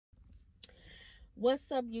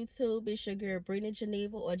What's up, YouTube? It's your girl Britt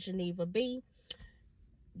Geneva or Geneva B.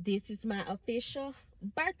 This is my official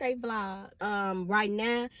birthday vlog. Right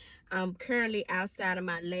now I'm currently outside of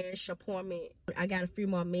my lash appointment. I got a few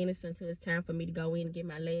more minutes until it's time for me to go in and get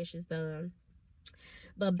my lashes done.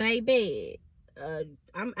 But baby,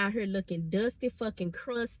 I'm out here looking dusty, fucking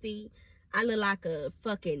crusty. I look like a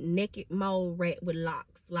fucking naked mole rat with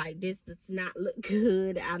locks. Like, this does not look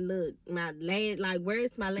good. I look, my lash, like,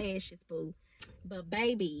 where's my lashes, boo? But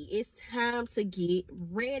baby, it's time to get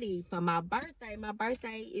ready for my birthday. My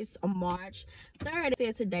birthday is on March 3rd.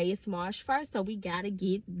 And today is March 1st, so we gotta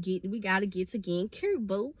get to getting cute,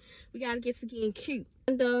 boo. We gotta get to getting cute.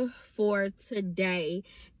 And for today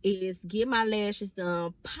is get my lashes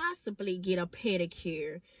done, possibly get a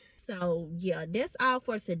pedicure. So yeah, that's all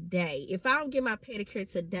for today. If I don't get my pedicure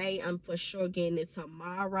today, I'm for sure getting it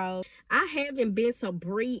tomorrow. I haven't been to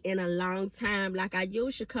Brie in a long time. Like, I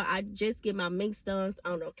usually I just get my Mink done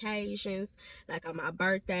on occasions, like on my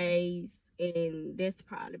birthdays, and that's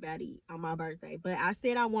probably about it on my birthday. But I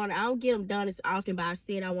said I don't get them done as often, but I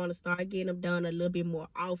said I want to start getting them done a little bit more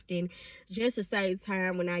often, just to save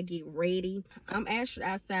time when I get ready. I'm actually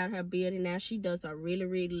outside her building now. She does a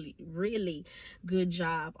really good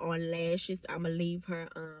job on lashes. I'm gonna leave her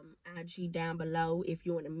IG down below. If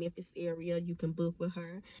you're in the Memphis area, you can book with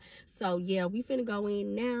her. So yeah, we finna go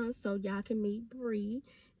in now so y'all can meet Bree,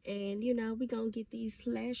 and you know, we gonna get these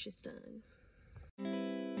lashes done.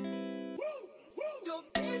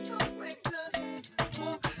 Don't be so quick to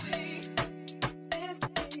walk away. It's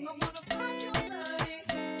me. I wanna find your body.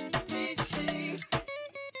 Please stay.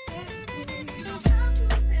 It's me. You don't have to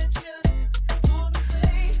admit you on the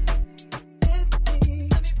way. It's me.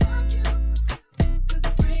 Let me rock you to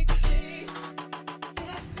the break of day.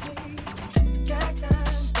 It's me. Got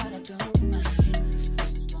time, but I don't mind.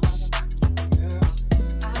 Just wanna rock you, girl.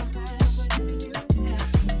 I have whatever you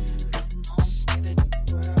have. Come on, save it,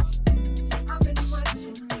 world. I've been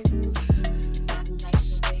watching you. I like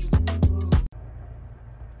the way you move.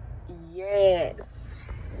 Yes.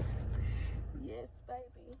 Yes,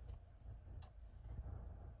 baby.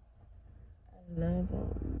 I love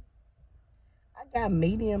them. I got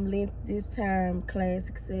medium length this time,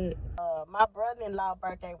 classic set. My brother-in-law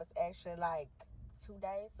birthday was actually like 2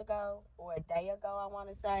 days ago, or a day ago, I want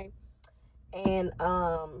to say. And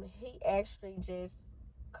he actually just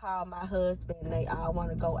called my husband. They all want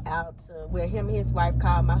to go out to where him and his wife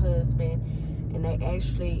called my husband, and they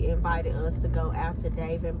actually invited us to go out to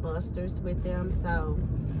Dave and Buster's with them. So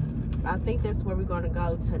I think that's where we're gonna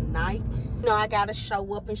go tonight. You know, I gotta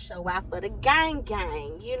show up and show out for the gang.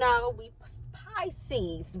 You know, we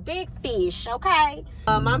Pisces, big fish, okay?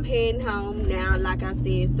 I'm heading home now, like I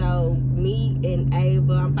said. So me and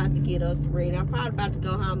Ava, I'm about to get us ready. I'm probably about to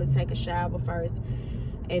go home and take a shower first,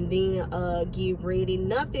 and then get ready.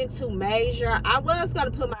 Nothing too major. I am going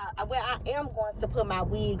to put my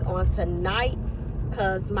wig on tonight,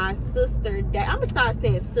 because my sister date, I'm gonna start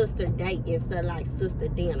saying sister date instead of like sister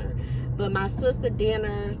dinner, but my sister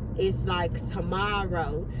dinner is like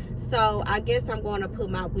tomorrow. So I guess I'm going to put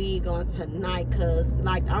my wig on tonight, because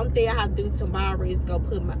like the only thing I have to do tomorrow is go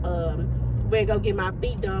put my we're gonna get my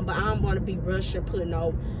feet done, but I don't want to be rushing putting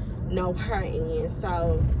no hair in.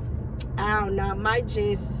 So I don't know, I might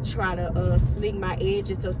just try to slick my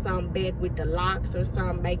edges or something back with the locks or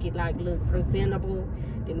something, make it like look presentable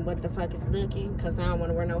than what the fuck is looking, because I don't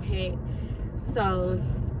want to wear no hat. So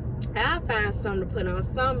I'll find something to put on,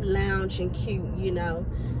 some lounge and cute, you know.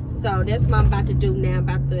 So that's what I'm about to do now. I'm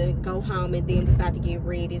about to go home, and then we're about to get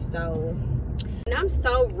ready. So, and I'm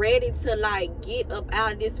so ready to like get up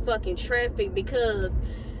out of this fucking traffic, because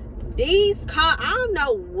these cars, I don't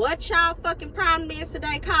know what y'all fucking problem is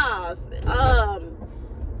today, cars. I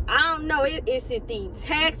don't know, is it the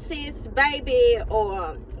taxis, baby,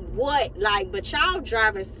 or what? Like, but y'all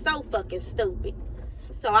driving so fucking stupid.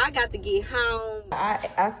 So I got to get home.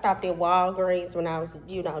 I stopped at Walgreens when I was,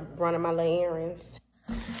 you know, running my little errands.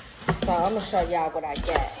 So I'm gonna show y'all what I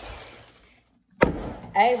got.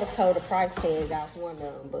 Ava told the price tag off one of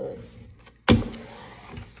them, but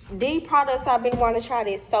these products I've been wanting to try,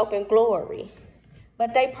 this Soap and Glory,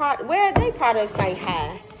 but they products ain't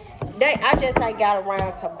high. I just ain't got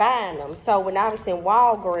around to buying them. So when I was in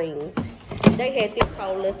Walgreens, they had this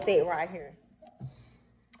whole little set right here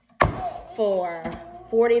for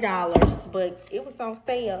 $40, but it was on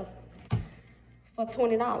sale for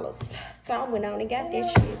 $20. So I went on and got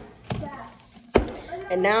that shit.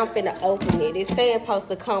 And now I'm finna open it. It said it's supposed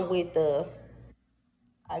to come with the,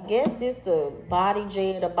 I guess this the body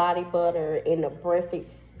gel, the body butter, and the breakfast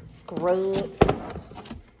scrub.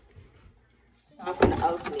 So I'm gonna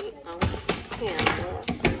open it on camera.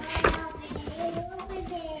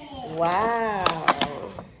 Wow.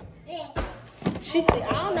 I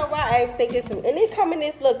don't know why I think it's, and it come in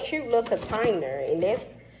this little cute little container, and that's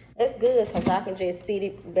good because I can just sit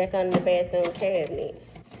it back under the bathroom cabinet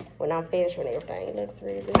when I'm finished with everything. It looks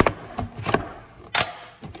really good.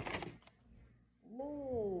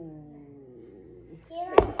 Ooh.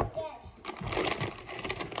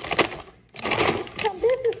 So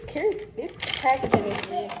this is cute. This packaging is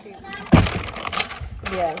really cute.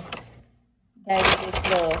 Yeah. Gave me this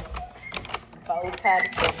little bow tie,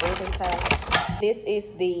 this little ribbon tie. This is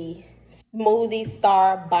the Smoothie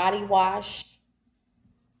Star Body Wash.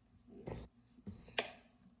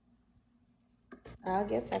 I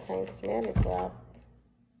guess I can't smell it well.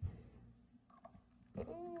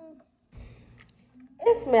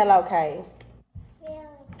 It smell okay.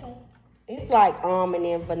 It's like almond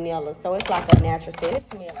and vanilla, so it's like a natural scent. It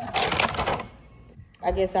smell okay.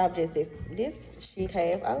 I guess I'll just, this sheet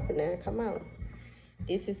half open now. Come on.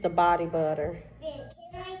 This is the body butter.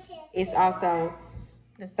 It's also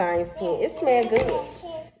the same scent. It smells good.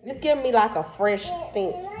 It's giving me like a fresh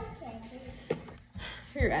scent.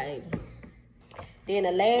 Here, Abe. Then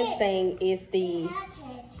the last thing is the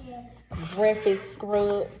breakfast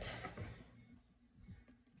scrub.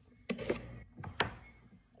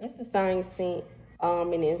 It's the same scent.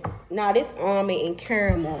 This almond and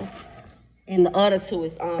caramel. And the other two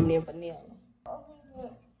is almond and vanilla.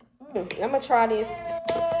 I'm gonna try this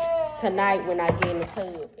tonight when I get in the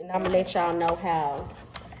tub, and I'm gonna let y'all know how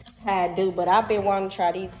I do. But I've been wanting to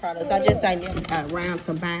try these products. I just ain't never got around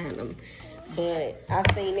to buying them. But I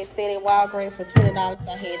seen it set at Walgreens for $20,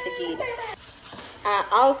 so I had to get it. I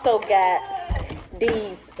also got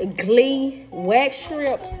these Glee wax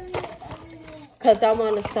strips because I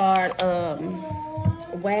want to start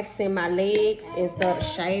waxing my legs instead of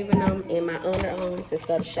shaving them, and my underarms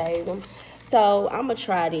instead of shaving them. So I'm gonna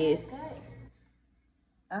try this.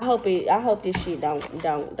 I hope this shit don't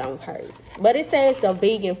hurt. But it says the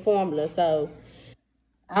vegan formula, so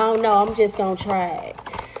I don't know. I'm just gonna try it.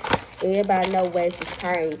 Everybody know wax is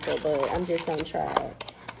painful, but I'm just gonna try it.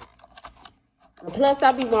 Plus,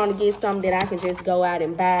 I be wanting to get something that I can just go out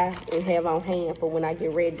and buy and have on hand for when I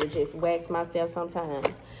get ready to just wax myself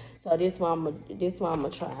sometimes. So this one I'm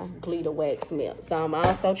gonna try, Glitter Wax Melt. So I'm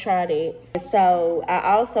also try that. So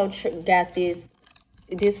I also got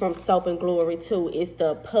this from Soap and Glory too. It's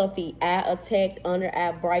the Puffy Eye Attack Under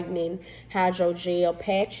Eye Brightening Hydrogel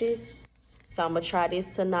Patches. So I'm gonna try this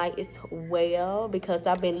tonight as well because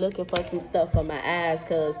I've been looking for some stuff for my eyes.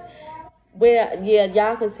 Cause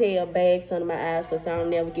y'all can tell bags under my eyes because I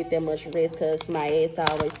don't never get that much rest because my ass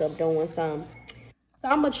always up doing something. So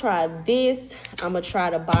I'm going to try this. I'm going to try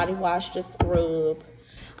the body wash, the scrub.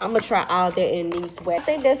 I'm going to try all that in these wax. I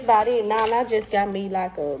think that's about it. Now I just got me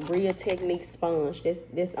like a Real Technique sponge. This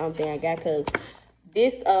the only thing I got because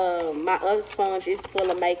this, my other sponge is full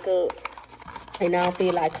of makeup. And I don't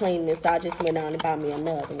feel like cleaning it. So I just went on and bought me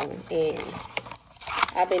another one. And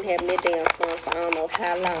I've been having that damn sponge for I don't know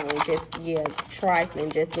how long.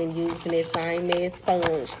 Trifling. Just been using this same ass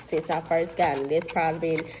sponge since I first got it. That's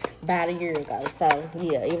probably been about a year ago. So,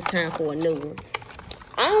 yeah, it was time for a new one.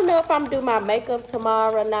 I don't know if I'm going to do my makeup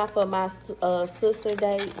tomorrow or not for my sister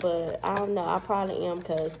date, but I don't know. I probably am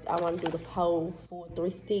because I want to do the whole full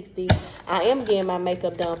 360. I am getting my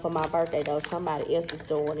makeup done for my birthday, though. Somebody else is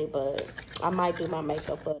doing it, but I might do my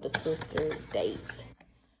makeup for the sister date.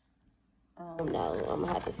 I don't know. I'm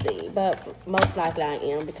going to have to see. But most likely I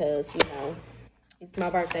am because, it's my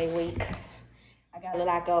birthday week. I got to look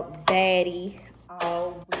like a baddie.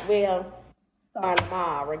 Starting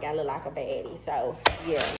tomorrow, I got to look like a baddie. So,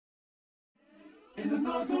 yeah. And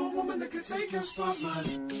another woman that can take your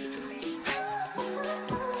spotlight.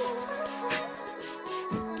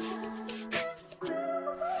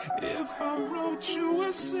 If I wrote you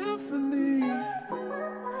a symphony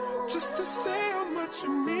just to say how much you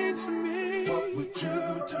mean to me, what would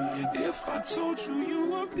you do? If I told you you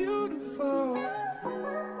were beautiful,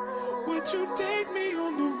 would you date me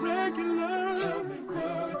on the regular? Tell me,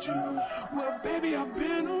 would you? Well, baby, I've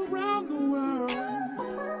been around the world,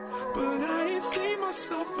 but I ain't seen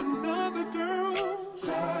myself another girl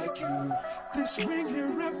like you. This ring here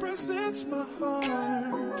represents my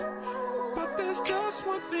heart, but there's just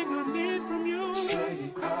one thing I need from you.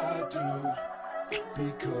 Say I do,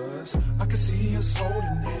 because I can see us holding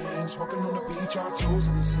hands, walking on the beach, our toes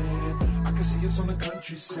in the sand. I can see us on the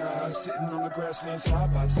countryside, sitting on the grassland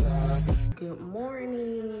side by side. Good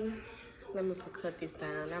morning. Let me cut this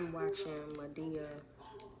down. I'm watching Madea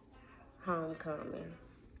Homecoming.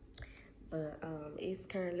 But it's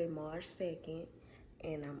currently March 2nd,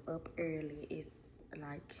 and I'm up early. It's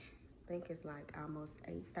like, I think it's like almost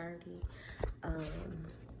 8:30.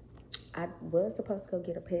 I was supposed to go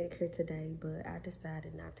get a pedicure today, but I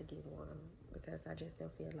decided not to get one because I just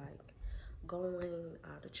didn't feel like going,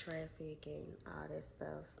 all the traffic and all that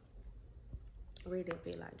stuff. Really didn't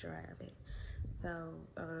feel like driving. So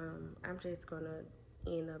I'm just gonna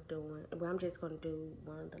end up doing, well, I'm just gonna do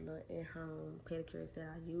one of the little at-home pedicures that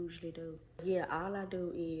I usually do. Yeah, all I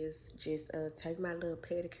do is just take my little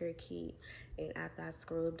pedicure kit, and after I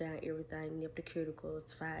scrub down everything, nip the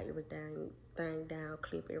cuticles, file everything thing down,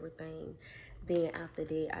 clip everything, then after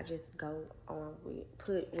that I just go on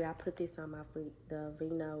with I put this on my foot, the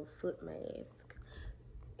Vino foot mask.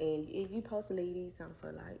 And if you supposed to leave these on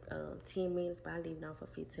for like 10 minutes, but I leave it on for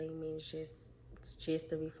 15 minutes just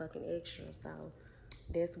to be fucking extra. So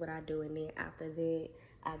that's what I do. And then after that,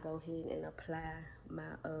 I go ahead and apply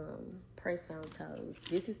my press on toes.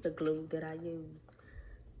 This is the glue that I use.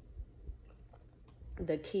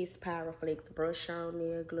 The Kiss Powerflex brush on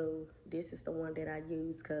nail glue. This is the one that I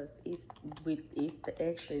use because it's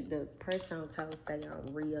the press on toes stay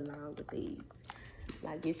on real long with these.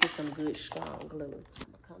 Like, this is some good strong glue. I'm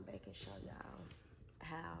gonna come back and show y'all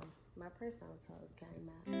how my press on toes came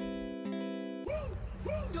out.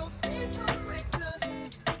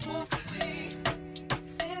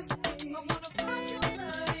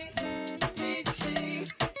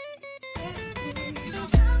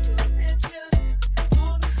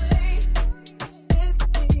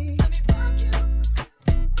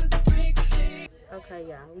 Okay,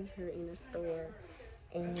 y'all, we here in the store,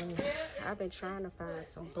 and I've been trying to find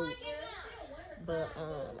some boots, but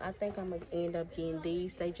I think I'm gonna end up getting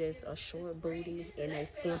these. They just a short booty and they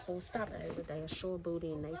simple. Stop it, every day. A short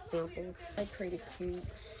booty and they simple. They pretty cute.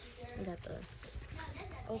 They got the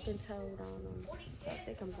open toed on them. So I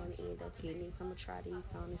think I'm gonna end up getting these. I'm gonna try these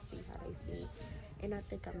on and see how they fit, and I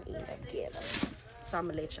think I'm gonna end up getting them. So I'm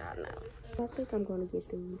gonna let y'all know. I think I'm gonna get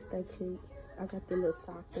these. They cute. I got the little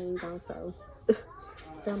sock thing on, so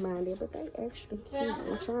don't mind it, but they actually cute.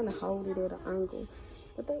 I'm trying to hold it at an angle,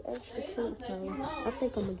 but they actually cute, so I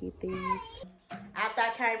think I'm gonna get these. After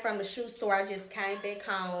I came from the shoe store, I just came back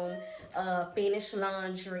home, finished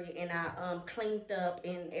laundry, and I cleaned up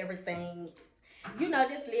and everything. You know,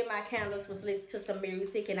 just lit my candles, was listening to some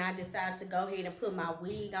music, and I decided to go ahead and put my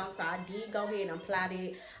wig on. So I did go ahead and apply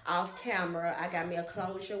it off camera. I got me a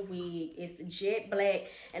closure wig. It's jet black,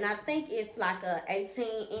 and I think it's like a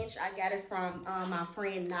 18-inch. I got it from my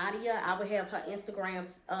friend Nadia. I will have her Instagram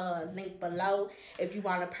link below if you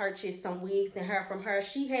want to purchase some wigs and hair from her.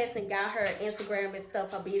 She hasn't got her Instagram and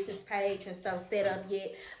stuff, her business page and stuff set up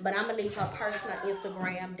yet, but I'm gonna leave her personal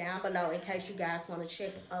Instagram down below in case you guys want to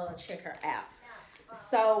check her out.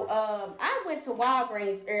 So I went to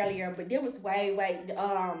Walgreens earlier, but it was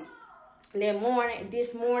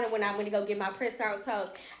this morning when I went to go get my press on toes,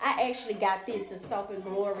 I actually got the Soap and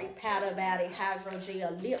Glory Powder Body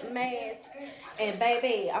Hydrogel Lip Mask. And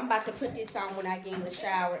baby, I'm about to put this on when I get in the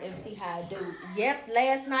shower and see how I do. Yes,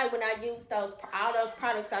 last night when I used all those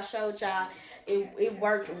products I showed y'all, it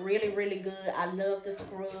worked really, really good. I love the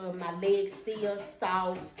scrub. My legs still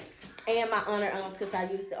soft. And my underarms, because I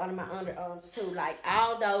used it on my underarms too. Like,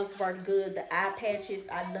 all those work good. The eye patches,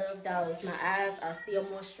 I love those. My eyes are still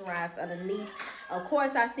moisturized underneath. Of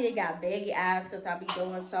course, I still got baggy eyes because I be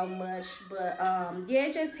doing so much. But yeah,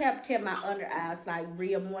 it just helped keep my under eyes like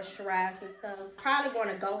real moisturized and stuff. Probably going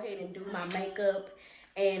to go ahead and do my makeup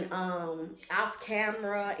and off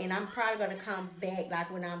camera, and I'm probably gonna come back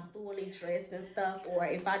like when I'm fully dressed and stuff, or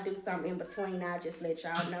if I do something in between, I'll just let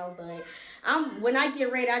y'all know. But when I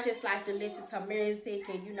get ready, I just like to listen to music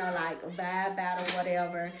and, you know, like vibe out or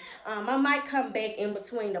whatever. I might come back in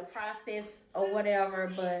between the process or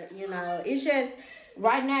whatever, but you know, it's just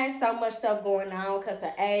right now it's so much stuff going on because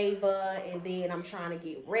of Ava, and then I'm trying to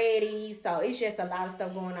get ready, so it's just a lot of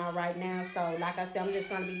stuff going on right now. So like I said, I'm just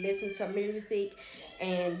going to be listening to music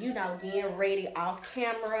and, you know, getting ready off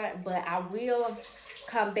camera, but I will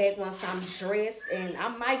come back once I'm dressed, and I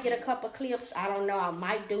might get a couple clips. I don't know, I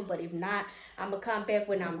might do, but if not, I'm gonna come back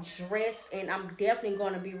when I'm dressed, and I'm definitely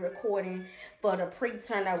gonna be recording for the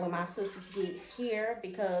pre-turn up when my sisters get here,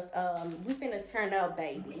 because we finna turn up,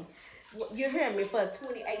 baby. You hear me? For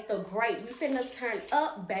 28th of Great, we finna turn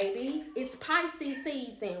up, baby. It's Pisces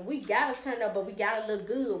season. We gotta turn up, but we gotta look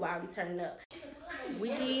good while we turn up. We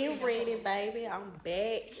getting ready, baby. I'm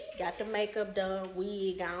back. Got the makeup done,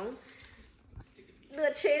 wig on.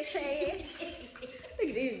 Little chin chin. Look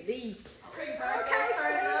at this deep. Okay,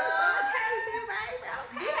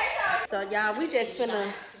 so y'all, we just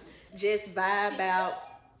finna just vibe out,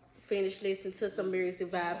 finish listening to some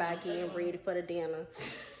music, vibe out, getting ready for the dinner.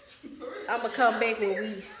 I'ma come back when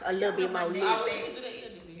we a little bit more lit.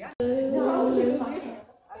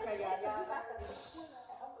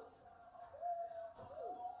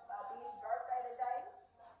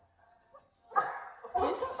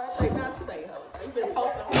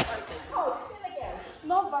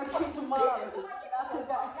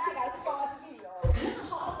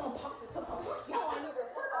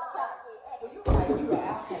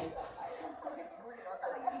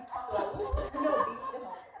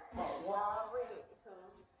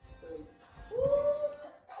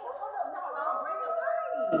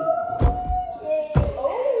 Let's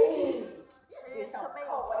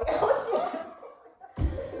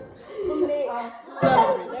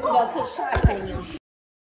go to the shot thing.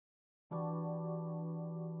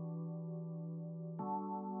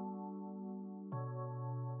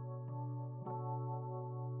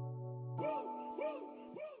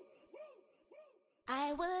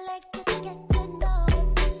 I would like to get to know if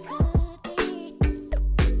it could be.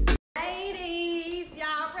 Ladies,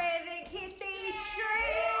 y'all ready to hit these streets?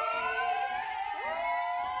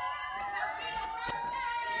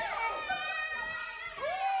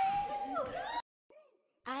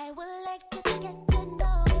 I would like to get to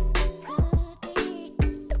know if it could be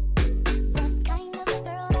the kind of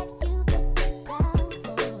girl that you could be down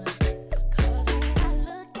for. 'Cause when I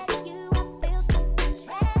look at you, I feel something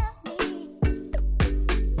tell me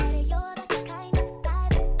that you're the kind of guy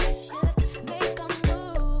that I should make a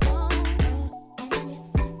move on. And if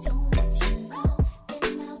I don't let you know, then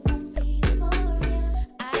I won't be for real.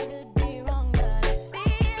 I could be wrong, but I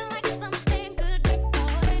feel like something could be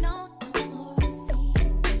going on. The more I see it,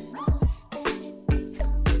 the more that it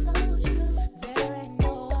becomes so true. There ain't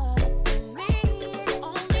no other for me, it's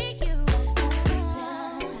only you. Be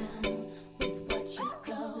down with what you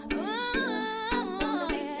go. I wanna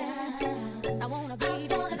be down. I wanna be down.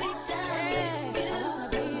 I wanna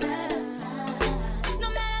be down. No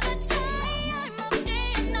matter the time of day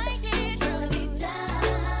and night, it's wanna be down.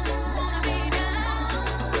 Wanna be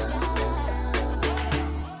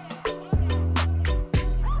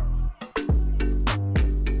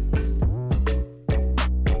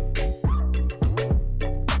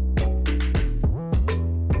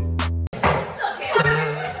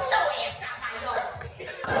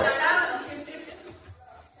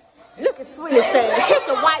Look at Sweet saying, hit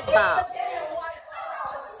the white ball.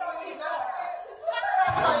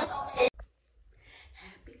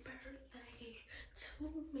 Happy birthday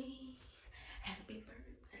to me. Happy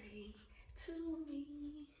birthday to me.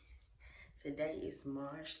 Today is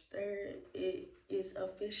March 3rd. It is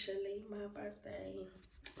officially my birthday.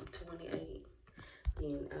 I'm 28.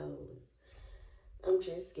 Being old. I'm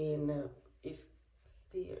just getting up. It's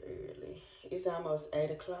still early. It's almost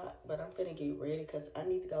 8 o'clock, but I'm finna get ready because I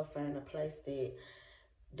need to go find a place that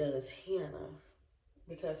does henna.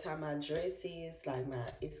 Because how my dress is, like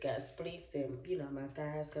it's got splits and my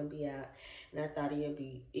thighs gonna be out. And I thought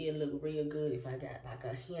it'd look real good if I got like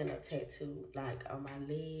a henna tattoo like on my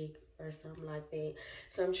leg or something like that.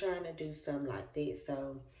 So I'm trying to do something like that.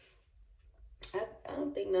 So I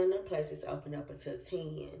don't think none of them places open up until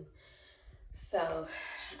 10. So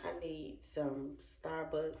I need some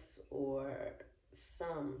Starbucks or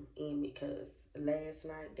some in because last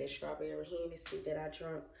night that strawberry Hennessy that I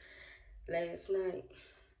drank last night,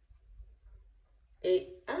 I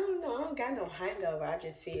don't know, I don't got no hangover. I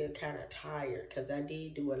just feel kind of tired because I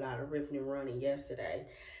did do a lot of ripping and running yesterday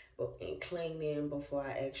and cleaning before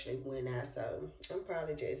I actually went out. So I'm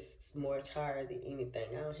probably just more tired than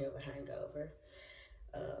anything. I don't have a hangover.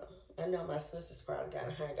 I know my sister's probably got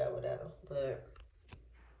a hangover though, but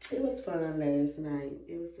it was fun last night.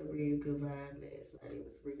 It was a real good vibe last night. It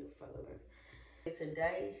was real fun.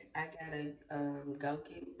 Today, I gotta go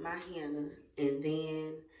get my henna, and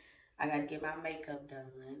then I gotta get my makeup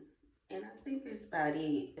done. And I think that's about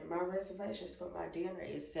it. And my reservations for my dinner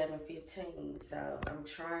is 7:15. So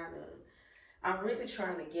I'm really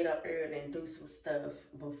trying to get up early and do some stuff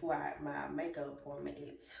before my makeup appointment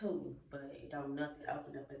at 2. But it don't nothing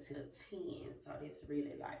open up until 10. So it's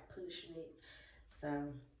really like pushing it.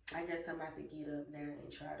 So I guess I'm about to get up now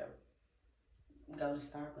and try to go to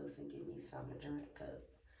Starbucks and get me something to drink because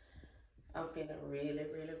I'm feeling really,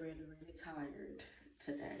 really, really, really tired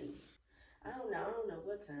today. I don't know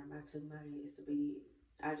what time I took my ass to bed.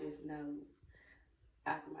 I just know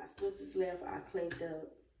after my sisters left, I cleaned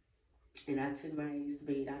up and I took my ass to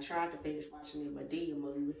bed. I tried to finish watching that Medea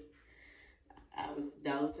movie. I was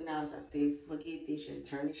dozing out, so I said, forget this, just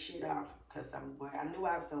turn this shit off because I knew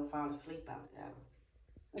I was going to fall asleep out there.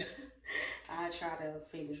 I try to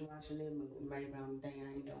finish watching that movie. Maybe on the day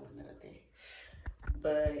I ain't doing nothing.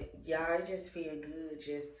 But y'all, it just feel good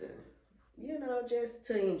just to, just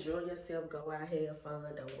to enjoy yourself, go out, have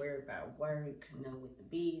fun, don't worry about work, with the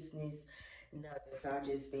business, nothing. So I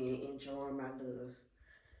just been enjoying my little,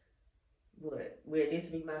 will this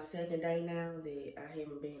be my second day now that I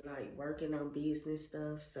haven't been like working on business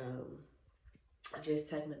stuff. So I just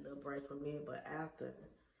taking a little break from there. But after,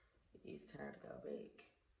 it's time to go back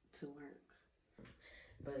to work.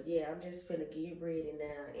 But yeah, I'm just finna get ready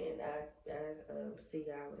now, and I see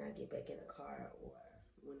y'all when I get back in the car or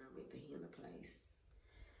when I'm at the henna place.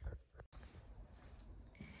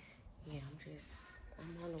 Yeah,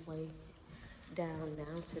 I'm on the way down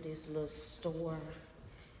now to this little store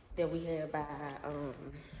that we had by our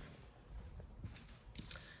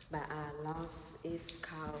loft. It's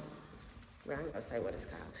called, well, I ain't gonna say what it's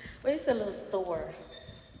called, but it's a little store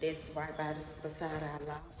that's right beside our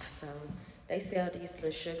loft. So they sell these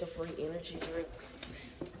little sugar-free energy drinks.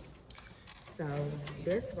 So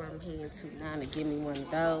that's where I'm heading to now to give me one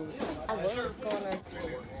of those. I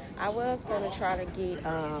was gonna try to get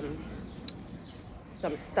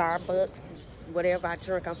some Starbucks. Whatever I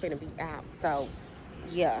drink, I'm finna be out. So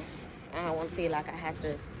yeah, I don't want to feel like I have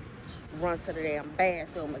to run to the damn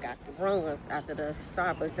bathroom. I got to run after the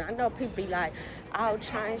Starbucks. And I know people be like, I'll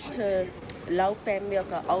change to low-fat milk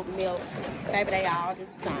or oat milk. Baby, they all do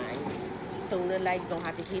the same. Sooner or later, you're gonna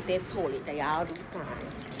have to hit that toilet. They all do the same.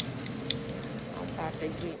 I'm about to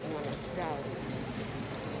get one of those.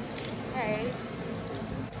 Hey.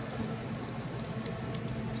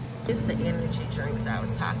 It's the energy drinks I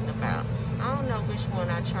was talking about. I don't know which one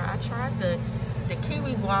I tried. I tried the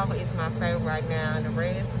kiwi guava is my favorite right now, and the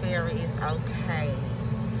raspberry is okay.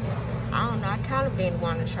 I don't know. I kind of been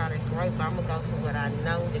wanting to try the grape, but I'm gonna go for what I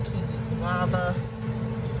know, the kiwi guava.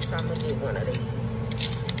 So I'm gonna get one of these.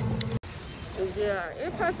 Yeah,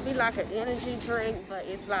 it's supposed to be like an energy drink, but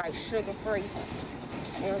it's like sugar free.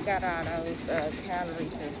 It got all those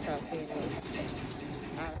calories and stuff in it.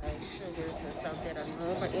 All those sugars and stuff that a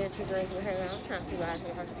normal energy drink would have. I'm trying to see what I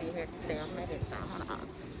still have to say. I'm making it sound. Hold on.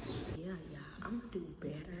 Yeah, y'all, I'm gonna do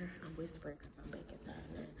better. I'm whispering because I'm back inside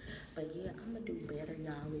now. But yeah, I'm gonna do better,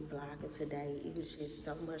 y'all, with vlogging today. It was just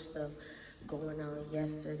so much stuff going on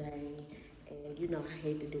yesterday. And, you know, I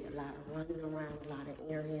had to do a lot of running around, a lot of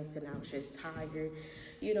errands, and I was just tired.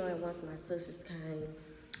 You know, and once my sisters came,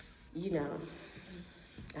 you know,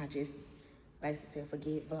 I just basically said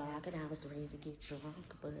forget vlogging. I was ready to get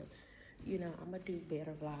drunk, but you know, I'm gonna do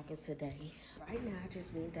better vlogging today. Right now, I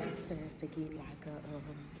just went downstairs to get like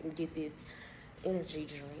get this energy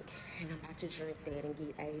drink, and I'm about to drink that and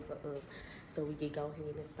get Ava up so we can go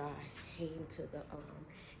ahead and start heading to the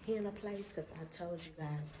henna place, because I told you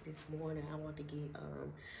guys this morning I want to get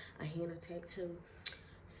a henna tattoo.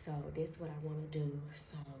 So that's what I want to do.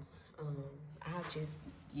 So I'll just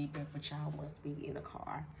get back with y'all once we in the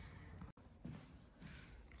car.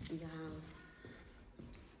 Y'all,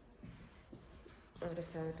 I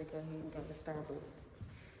decided to go ahead and go to Starbucks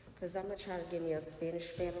because I'm gonna try to get me a Spanish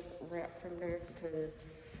feta wrap from there, because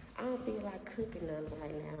I don't feel like cooking none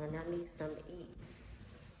right now, and I need something to eat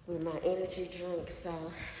with my energy drink.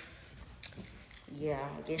 So yeah,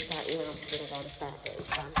 I guess I am gonna go to Starbucks.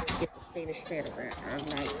 So I'm gonna get the Spanish feta wrap. I'm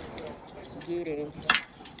like getting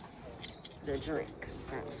the drink.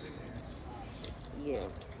 So yeah.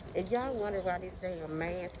 If y'all wonder why this damn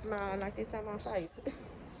man smile like this on my face,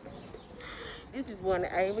 this is one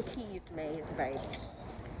of Ava Keys' masks, baby.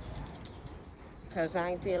 Cause I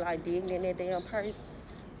ain't feel like digging in that damn purse,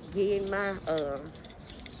 getting my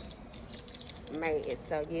mask.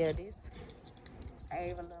 So yeah, this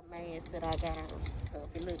Ava little mask that I got on. So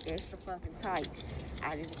if it look extra fucking tight,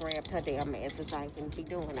 I just grabbed her damn mask, cause I ain't gonna be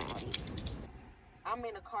doing all this. I'm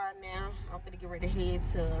in the car now. I'm gonna get ready to head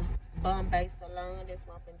to Bombay Salon. That's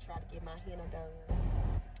where I'm gonna try to get my henna done.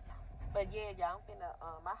 But yeah, y'all, I'm finna,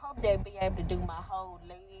 I hope they'll be able to do my whole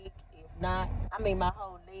leg. If not, I mean my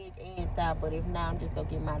whole leg and thigh, but if not, I'm just gonna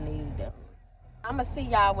get my leg done. I'm gonna see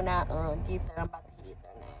y'all when I get there. I'm about to head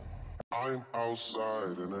there now. I'm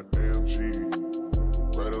outside in an AMG,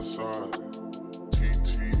 right outside, TT,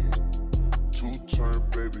 two-turn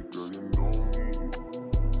baby girl, you know me.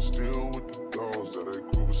 Still with the dogs that I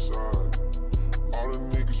grew beside. All the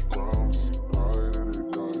niggas round me, right at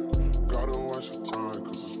it, guy. Gotta watch the time,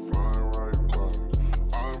 cause it's flying right by.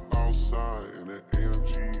 I'm outside in an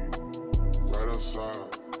AMG, right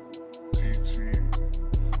outside, TT,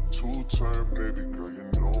 two-turn baby girl, you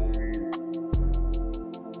know me.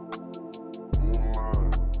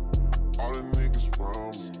 All the niggas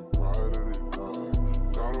round me, right at it, guy.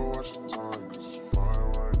 Gotta watch the time, cause it's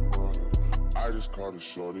flying right by. I just caught a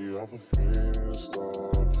shorty off a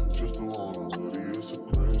Finsta. Just the one, really, it's a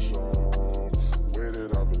crenshaw. Way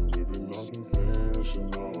that I've been living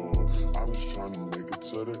unconventional. I'm just trying to make it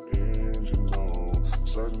to the end, you know.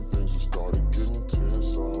 Certain things have started getting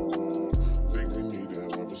pissed off. Think we need to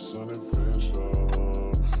have a sun adventure.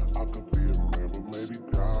 I could be a man, but maybe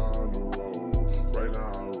down the road. Right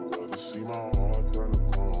now, I would rather see my heart turn to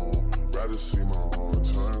chrome. Rather see my heart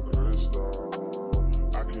turn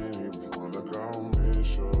crystal. I can't even front like I don't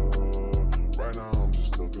miss you. Right now, I'm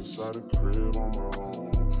just stuck inside the crib on my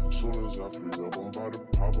own. Soon as I free up, I'm about to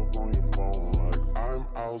pop up on your phone. Like I'm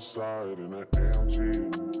outside in an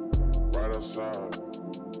AMG, right outside,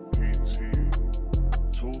 PT,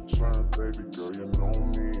 Two-time baby girl, you know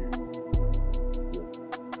me.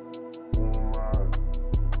 Who am I?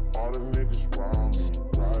 All the niggas round me,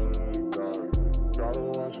 right. Gotta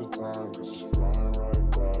watch your time, cause it's flying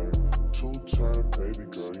right by. Two-time baby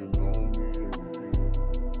girl, you know me.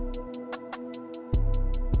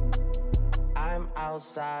 I'm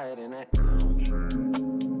outside in it.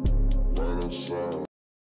 Right outside.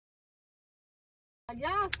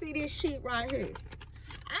 Y'all see this shit right here?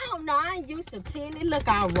 I don't know. I ain't used to 10. It look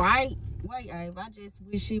alright. Wait, Abe. I just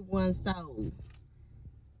wish it wasn't so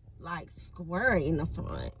like square in the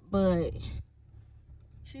front. But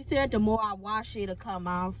she said the more I wash it, it'll come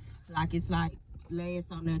off. Like it's like lasts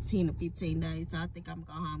on there 10 to 15 days. So I think I'm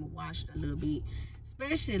going home and wash it a little bit.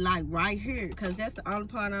 Especially like right here. Because that's the only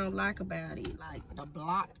part I don't like about it. Like the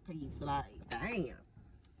blocked piece. Like, damn.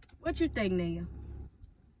 What you think, Nia?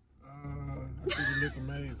 I think it look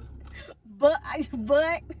amazing. But Man,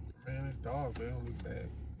 it's dark, but it don't look bad.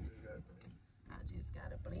 I just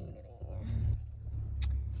gotta blend it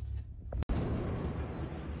in.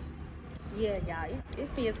 Yeah, y'all, it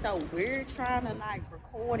feels so weird trying to like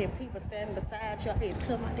record and people standing beside you. I had to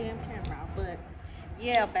cut my damn camera off. But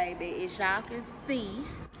yeah, baby, as y'all can see,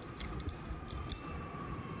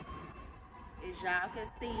 it's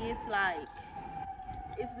like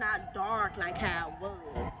it's not dark like how it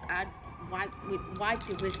was. I wiped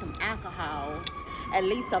it with some alcohol at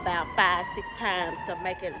least about 5-6 times to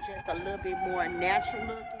make it just a little bit more natural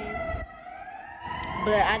looking.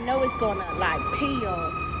 But I know it's gonna like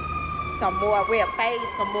peel some more, will fade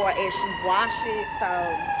some more as you wash it. So,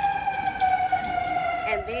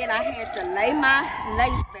 and then I had to lay my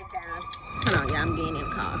lace back down. Hold on, y'all, I'm getting in the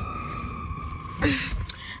car.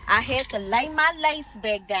 I had to lay my lace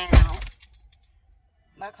back down.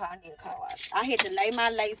 My car need a car wash. I had to lay my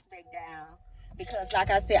lace back down because,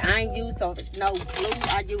 like I said, I ain't use no glue.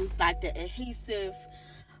 I use like the adhesive.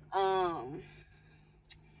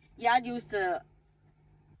 Yeah, I used the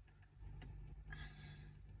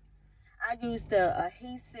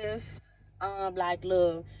adhesive, like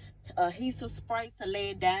little adhesive spray to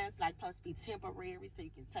lay it down. It's like supposed to be temporary, so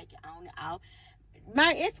you can take it on and off.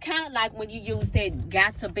 It's kind of like when you use that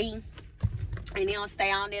got to be, and it don't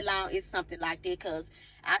stay on that long. It's something like that, because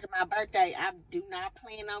after my birthday, I do not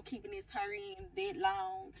plan on keeping this hair in that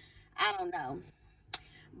long. I don't know.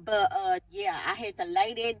 But, yeah, I had to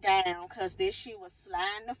lay that down because this shit was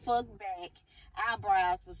sliding the fuck back.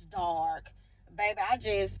 Eyebrows was dark. Baby, I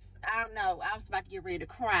don't know. I was about to get ready to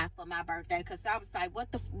cry for my birthday because I was like,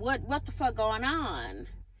 what the fuck going on?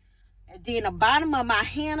 And then the bottom of my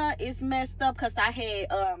henna is messed up because I had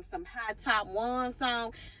some high top ones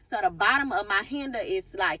on. So the bottom of my henna is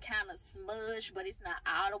like kind of smudged, but it's not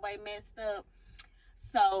all the way messed up.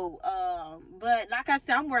 So, but like I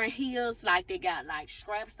said, I'm wearing heels like they got like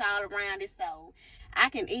straps all around it, so I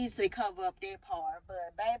can easily cover up that part.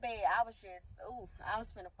 But baby, I was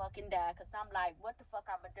finna fucking die, because I'm like, what the fuck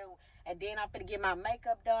I'm gonna do? And then I'm finna get my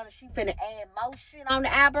makeup done, and she finna add more shit on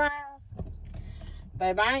the eyebrows.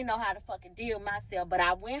 Baby, I ain't know how to fucking deal with myself. But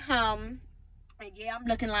I went home, and yeah, I'm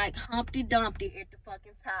looking like Humpty Dumpty at the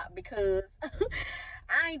fucking top, because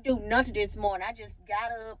I ain't do nothing this morning. I just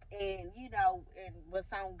got up and, and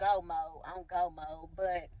was on go mode.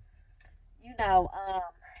 But,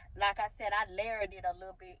 like I said, I layered it a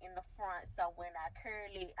little bit in the front. So when I curl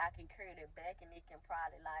it, I can curl it back, and it can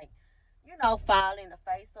probably fall in the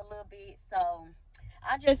face a little bit. So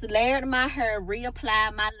I just layered my hair,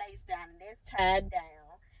 reapplied my lace down, and it's tied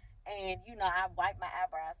down. And, I wiped my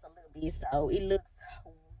eyebrows a little bit, so it looks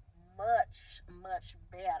much, much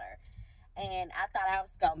better. And I thought I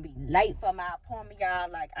was gonna be late for my appointment, y'all.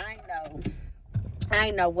 Like, I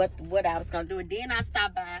ain't know what I was gonna do. And then I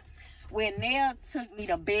stopped by when Nell took me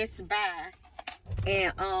to Best Buy,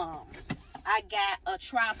 and I got a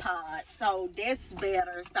tripod, so that's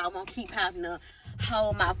better. So I won't keep having to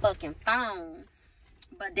hold my fucking phone.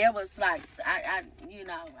 But there was like, I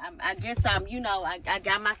guess I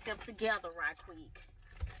got myself together right quick.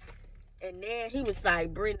 And then he was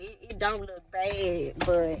like, Brittany, it don't look bad,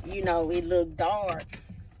 but, it look dark.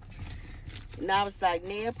 And I was like,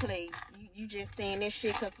 Neil, please, you just saying this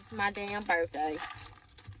shit because it's my damn birthday.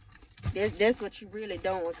 That's what you really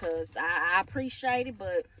doing, because I appreciate it,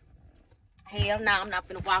 but hell no, I'm not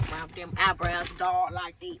finna walk around with them eyebrows dark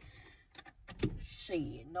like that.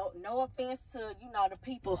 Shit, no offense to, the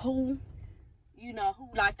people who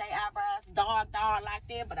like their eyebrows dark like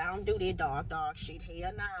that, but I don't do that dark shit.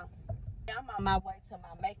 Hell no. I'm on my way to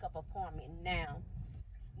my makeup appointment now.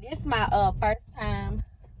 This is my first time.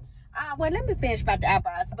 Well, let me finish about the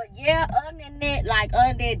eyebrows. But yeah, other than that, like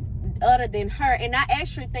other than her, and I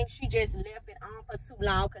actually think she just left it on for too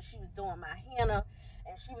long because she was doing my henna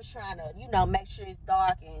and she was trying to, you know, make sure it's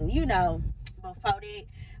dark and, you know, before that.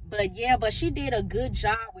 But yeah, but she did a good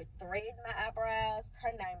job with threading my eyebrows.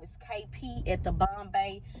 Her name is KP at the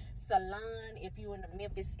Bombay Salon. If you're in the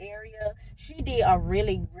Memphis area, she did a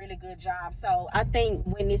really, really good job. So I think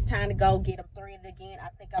when it's time to go get them threaded again, I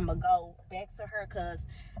think I'm gonna go back to her, because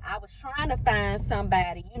I was trying to find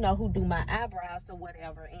somebody, you know, who do my eyebrows or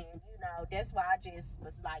whatever, and you know, that's why I just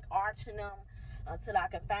was like arching them until I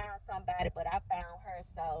could find somebody. But I found her,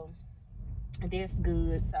 so that's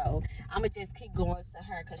good. So I'ma just keep going to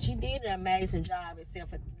her, because she did an amazing job,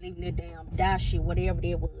 except for leaving the damn dye shit, whatever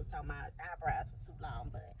it was, on my eyebrows for too long.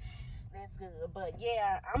 But that's good. But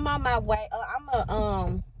yeah, I'm on my way.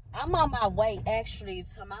 I'm on my way actually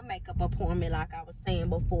to my makeup appointment, like I was saying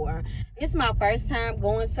before. It's my first time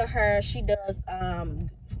going to her. She does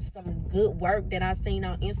some good work that I seen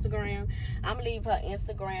on Instagram. I'm gonna leave her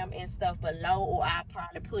Instagram and stuff below, or I'll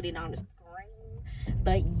probably put it on the screen.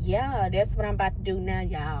 But yeah, that's what I'm about to do now,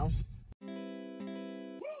 y'all.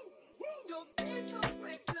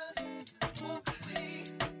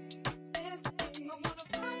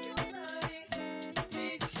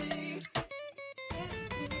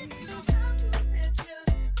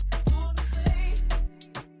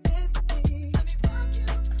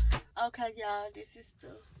 Okay, y'all, this is the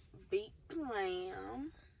Britt Geneva.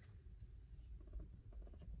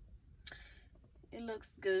 It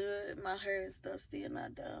looks good. My hair and stuff still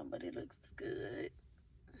not done, but it looks good.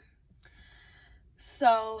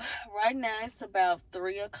 So right now it's about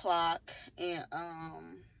 3 o'clock, and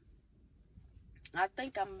I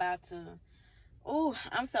think I'm about to. Oh,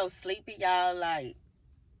 I'm so sleepy, y'all. Like,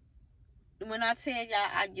 when I tell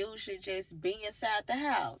y'all, I usually just be inside the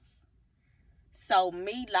house. So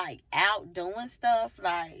me, like, out doing stuff,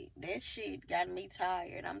 like, that shit got me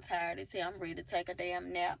tired. I'm tired as hell. I'm ready to take a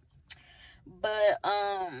damn nap. But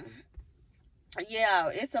yeah,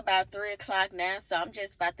 it's about 3 o'clock now, so I'm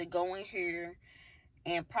just about to go in here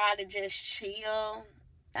and probably just chill.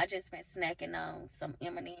 I just been snacking on some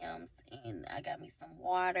M&Ms, and I got me some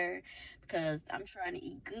water, because I'm trying to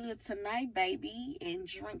eat good tonight, baby, and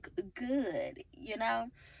drink good, you know.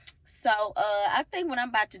 So I think what I'm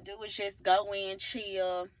about to do is just go in,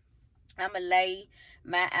 chill. I'm gonna lay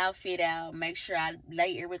my outfit out, make sure I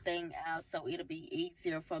lay everything out, so it'll be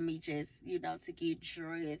easier for me, just, you know, to get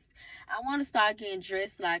dressed. I want to start getting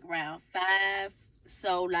dressed like around 5,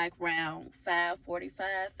 so like around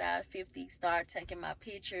 5:45, 5:50, start taking my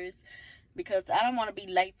pictures, because I don't want to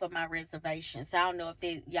be late for my reservations. I don't know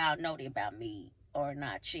if y'all know that about me or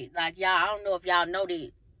not. Shit, like, y'all, I don't know if y'all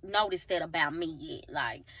noticed that about me yet.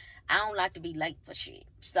 Like, I don't like to be late for shit.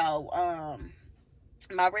 So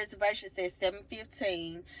my reservation says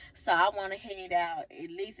 7:15, so I want to head out at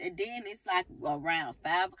least, and then it's like around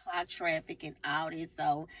 5 o'clock traffic and all this,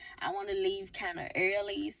 so I want to leave kind of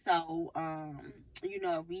early, so you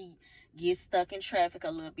know, if we get stuck in traffic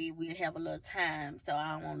a little bit, we'll have a little time. So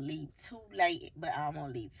I don't want to leave too late, but I don't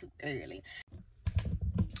want to leave too early.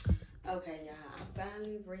 Okay, y'all, I'm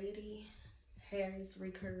finally ready. Hair is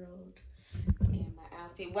recurled, and my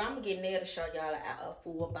outfit, well, I'm getting there to show y'all a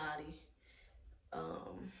full body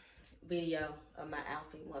video of my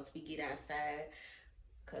outfit once we get outside,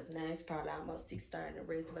 because now it's probably almost 6:30. The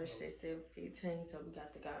reservation says 7:15, so we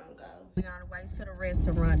got to go. We on the way to the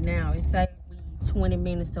restaurant now. It says we 20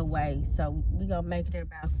 minutes away, so we gonna make it there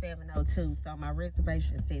about 7:02. So my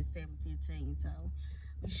reservation says 7:15, so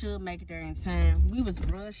we should make it there in time. We was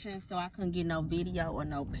rushing, so I couldn't get no video or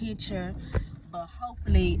no picture, but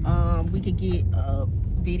hopefully we could get a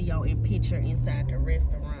video and picture inside the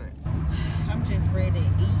restaurant. I'm just ready to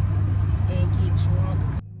eat and get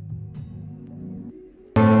drunk.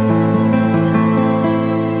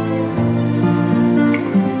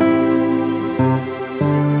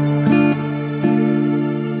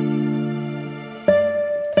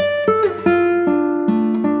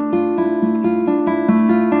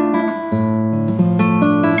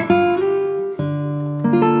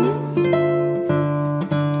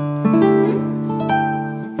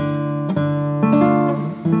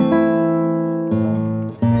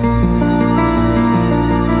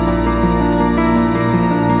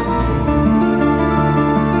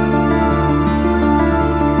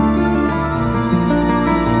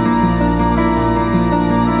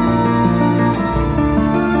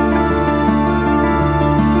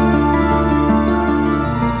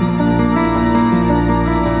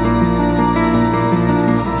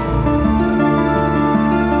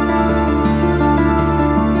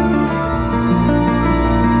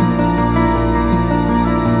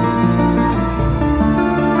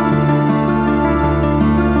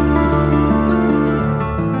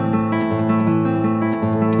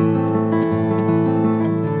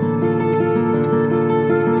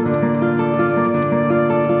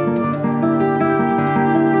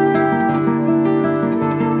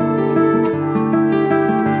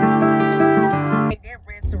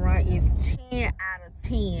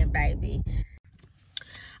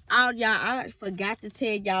 y'all, I forgot to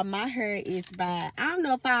tell y'all my hair is by, I don't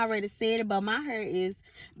know if I already said it, but my hair is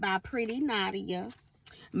by Pretty Nadia,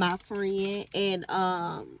 my friend. And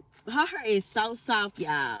her hair is so soft,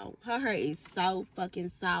 y'all. Her hair is so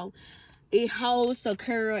fucking soft. It holds the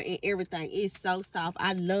curl and everything. It's so soft.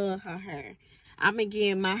 I love her hair. I've been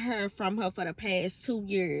getting my hair from her for the past 2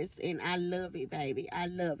 years, and I love it, baby. I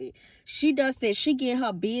love it. She does that. She get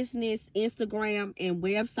her business Instagram and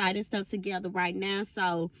website and stuff together right now.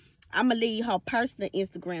 So I'm gonna leave her personal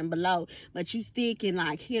Instagram below, but you still can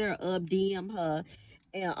like hit her up, DM her,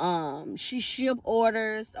 and she ship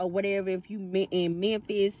orders or whatever. If you in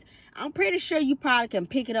Memphis, I'm pretty sure you probably can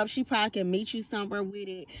pick it up. She probably can meet you somewhere with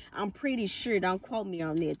it. I'm pretty sure. Don't quote me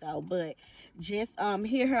on it though, but just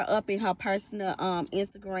hit her up in her personal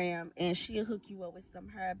Instagram, and she'll hook you up with some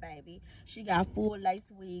hair, baby. She got full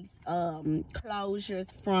lace wigs, closures,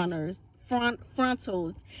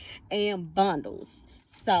 frontals, and bundles.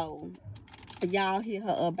 So y'all hit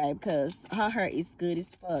her up, baby, because her hair is good as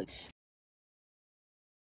fuck.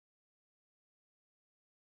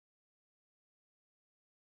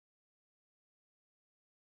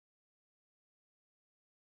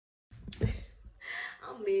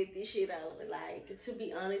 I'm mad this shit over. Like, to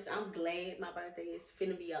be honest, I'm glad my birthday is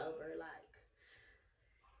finna be over.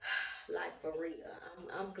 Like for real.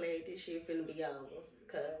 I'm glad this shit finna be over.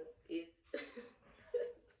 Cause it's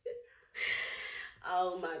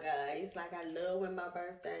oh my god. It's like I love when my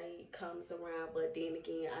birthday comes around, but then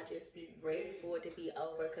again I just be ready for it to be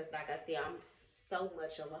over. Cause like I said, I'm so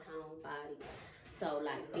much of a homebody. So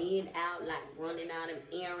like being out, like running out of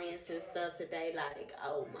errands and stuff today, like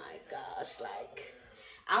oh my gosh, like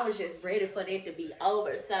I was just ready for that to be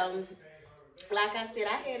over. So, like I said,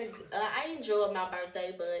 I enjoyed my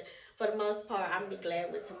birthday, but for the most part, I'm be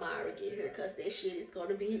glad when tomorrow get here because that shit is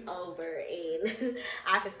gonna be over and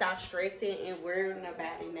I can stop stressing and worrying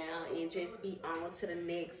about it now and just be on to the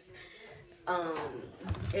next um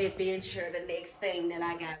adventure, the next thing that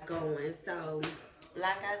I got going. So,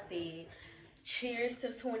 like I said, cheers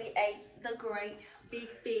to 28, the great big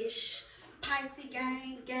fish. Pisces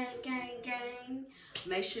gang, gang, gang, gang.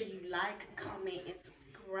 Make sure you like, comment, and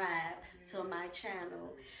subscribe to my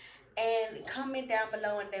channel. And comment down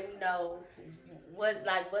below and let me know what's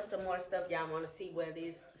the more stuff y'all want to see. Whether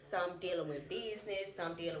it's some dealing with business,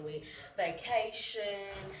 some dealing with vacation,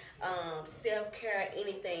 self care,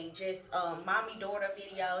 anything. Just mommy daughter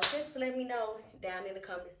videos. Just let me know down in the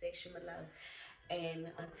comment section below. And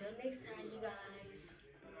until next time, you guys.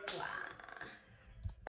 Wow.